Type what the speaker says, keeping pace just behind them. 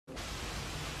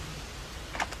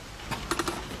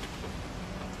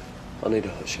I need a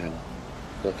hot shower.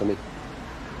 Can I come in?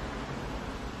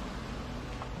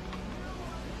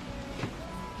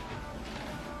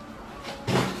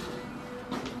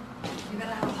 You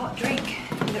better have a hot drink.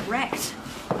 You look wrecked.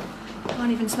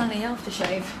 Can't even smell any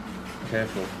aftershave.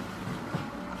 Careful.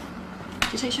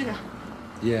 Did you take sugar?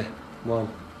 Yeah, one.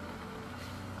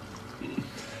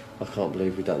 I can't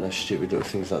believe we don't know stupid little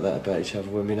things like that about each other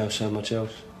when we know so much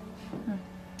else.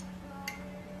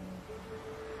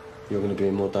 You're going to be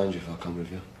in more danger if I come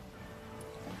with you.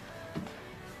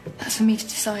 That's for me to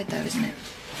decide, though, isn't it?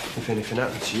 If anything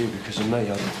happened to you because of me,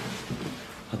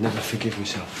 I'd never forgive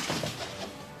myself.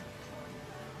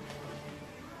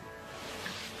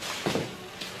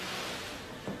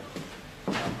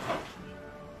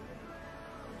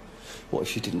 What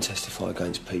if you didn't testify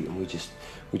against Pete and we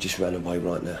just ran away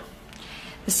right now?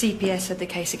 The CPS said the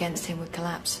case against him would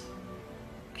collapse.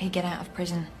 He'd get out of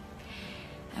prison.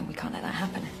 And we can't let that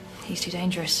happen. He's too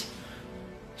dangerous.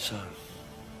 So,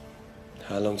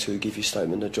 how long till you give your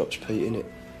statement that drops Pete in it?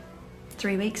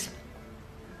 3 weeks.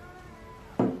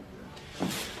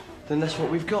 Then that's what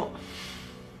we've got.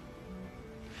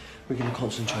 We're going to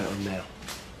concentrate on now.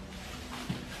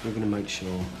 We're going to make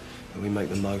sure that we make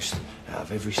the most out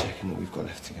of every second that we've got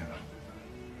left together.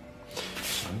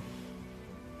 So,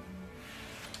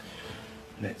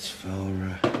 let's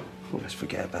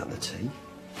forget about the tea.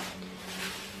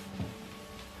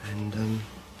 And,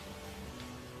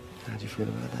 how do you feel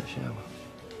about that shower?